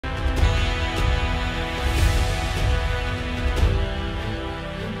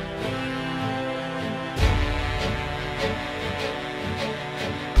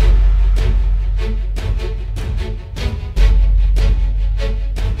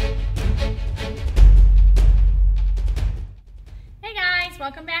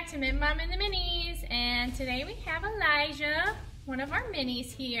Min Mom and the Minis, and today we have Elijah, one of our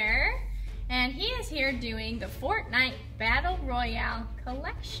minis here, and he is here doing the Fortnite Battle Royale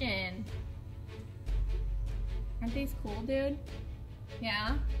collection. Aren't these cool, dude?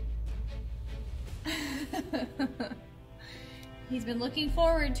 Yeah? He's been looking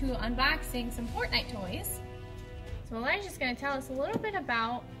forward to unboxing some Fortnite toys. So Elijah's going to tell us a little bit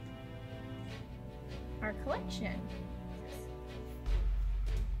about our collection.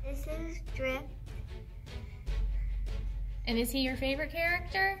 This is Drift. And is he your favorite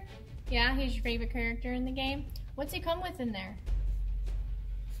character? Yeah, he's your favorite character in the game. What's he come with in there?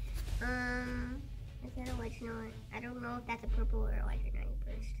 I gotta let you know. I don't know if that's a purple or a legendary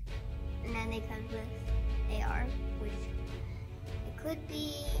first. And then they come with AR, which it could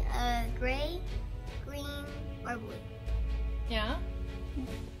be gray, green, or blue. Yeah? I'm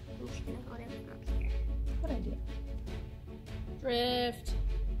just gonna hold it up here. What idea? Drift.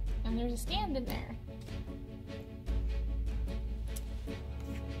 And there's a stand in there.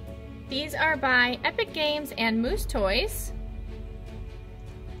 These are by Epic Games and Moose Toys.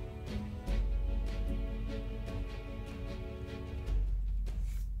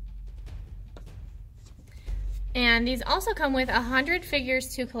 And these also come with 100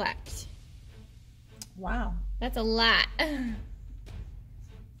 figures to collect. Wow. That's a lot.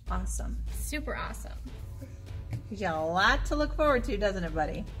 Awesome. Super awesome. You got a lot to look forward to, doesn't it,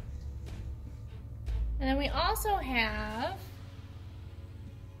 buddy? And then we also have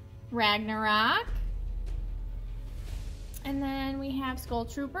Ragnarok. And then we have Skull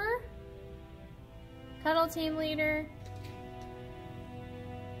Trooper, Cuddle Team Leader,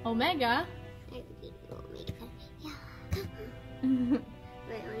 Omega, and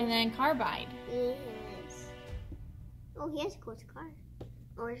then Carbide. Yes. Oh, he has a cool scar.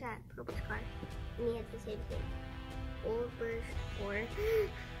 Or is that purple scar? And he has the same thing. Or burst, or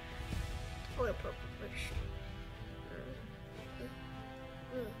purple burst.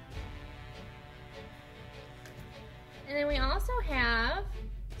 And then we also have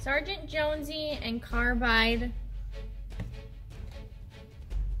Sergeant Jonesy and Carbide.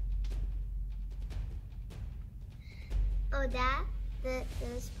 Oh,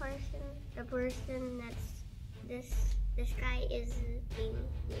 this person, the person that's this guy is the new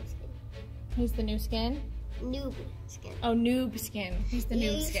skin. He's the new skin? Noob skin. Oh, noob skin. He's the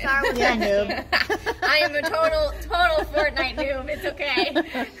noob skin. Start with Yeah, that noob. I am a total Fortnite noob. It's okay.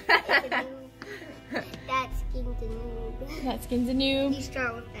 That skin's a noob. That skin's a noob. You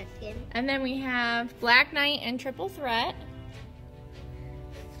start with that skin. And then we have Black Knight and Triple Threat.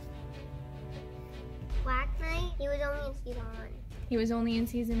 Black Knight, he was only in season 1. He was only in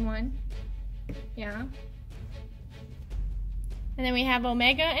season 1. Yeah. And then we have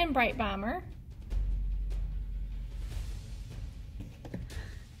Omega and Bright Bomber.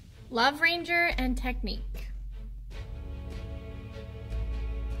 Love Ranger and Technique.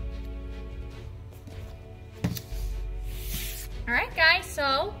 Alright guys,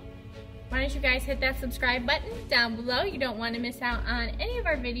 so why don't you guys hit that subscribe button down below. You don't want to miss out on any of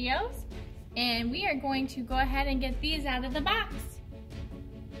our videos. And we are going to go ahead and get these out of the box.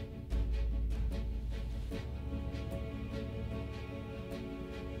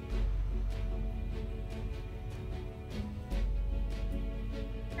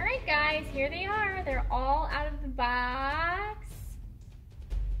 Alright guys, here they are. They're all out of the box.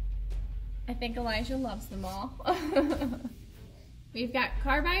 I think Elijah loves them all. We've got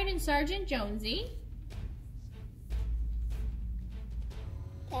Carbide and Sergeant Jonesy.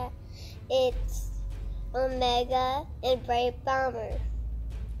 It's Omega and Bright Bomber.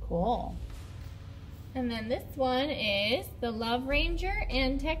 Cool. And then this one is the Love Ranger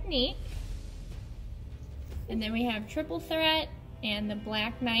and Technique. And then we have Triple Threat and the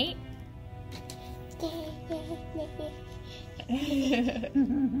Black Knight.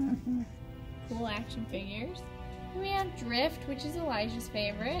 Cool action figures. And we have Drift, which is Elijah's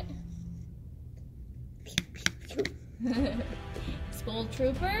favorite. Skull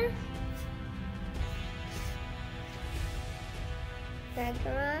Trooper.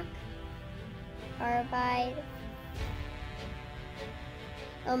 Ragnarok, Carbide,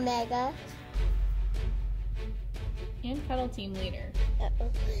 Omega, And Cuddle Team Leader.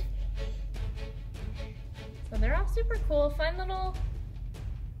 uh-oh. So they're all super cool, fun little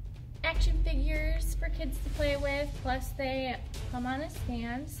action figures for kids to play with. Plus they come on a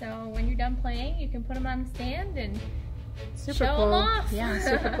stand, so when you're done playing, you can put them on the stand and Super show cool. them off. Yeah,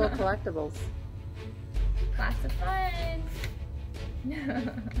 super cool collectibles. Lots of fun.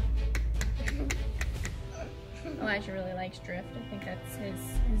 Elijah really likes Drift. I think that's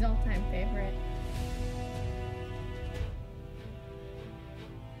his all-time favorite.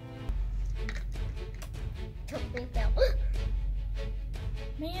 totally fell.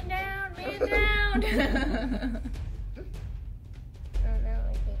 Man down, man down. Oh no,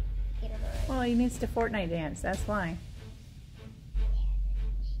 I can't get him on. Well, he needs to Fortnite dance. That's why.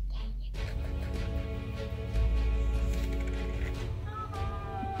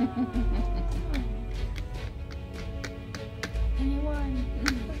 Anyone?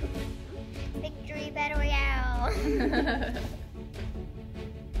 Victory Battle Royale.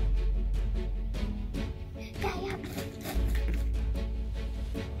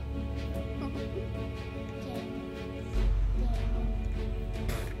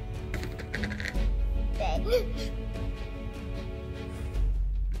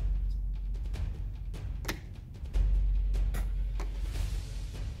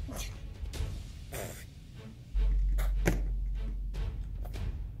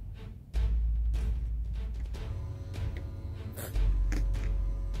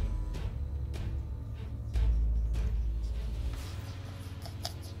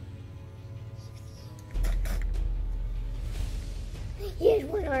 Here's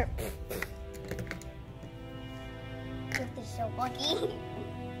one arm. This is so lucky.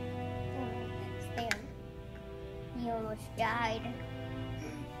 Stan, he almost died.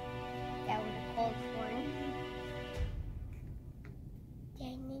 That was a close one.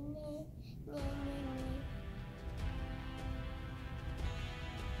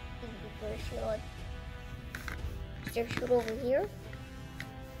 This is the first shield. Is there a shield over here?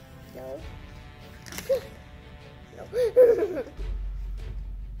 No. No.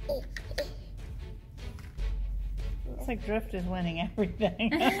 It's like Drift is winning everything.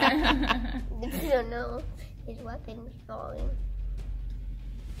 No, no. His weapon is falling.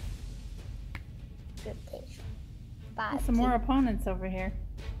 Good case. There's some more opponents over here.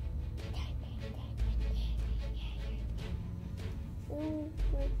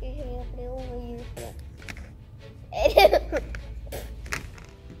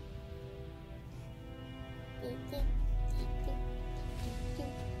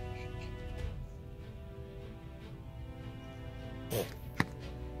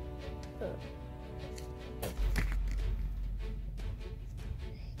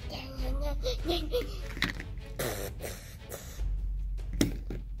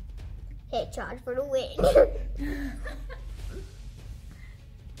 Headshot for the win.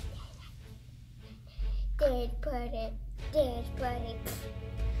 Dead buddy. Dead buddy.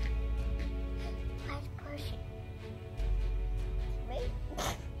 Last person. Wait.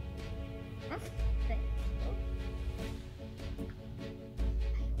 Huh?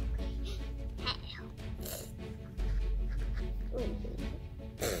 Good.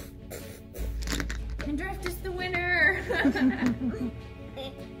 And Drift is the winner. I'm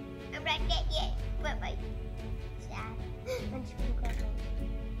not dead yet. But my sad. I'm just gonna grab my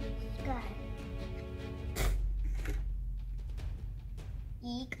sky.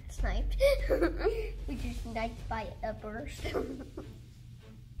 He got sniped. We just sniped by a burst.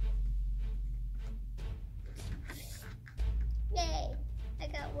 Yay! I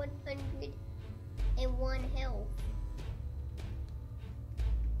got 101 health.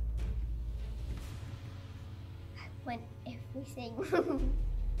 When everything.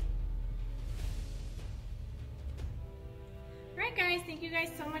 Alright guys, thank you guys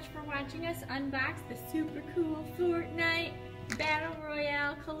so much for watching us unbox the super cool Fortnite Battle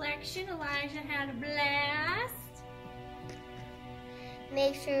Royale collection. Elijah had a blast.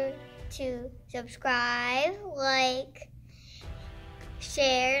 Make sure to subscribe, like,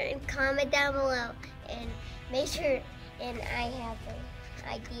 share, and comment down below. And make sure, and I have an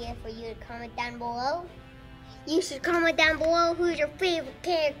idea for you to comment down below. You should comment down below who's your favorite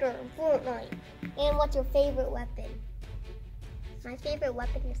character in Fortnite. And what's your favorite weapon. My favorite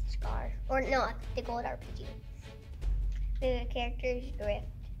weapon is the Scar. Or no, the gold RPG. Favorite character is Drift.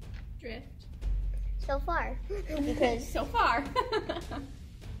 Drift. So far. Because so far.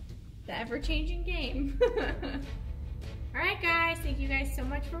 The ever-changing game. Alright guys, thank you guys so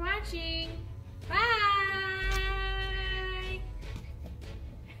much for watching. Bye!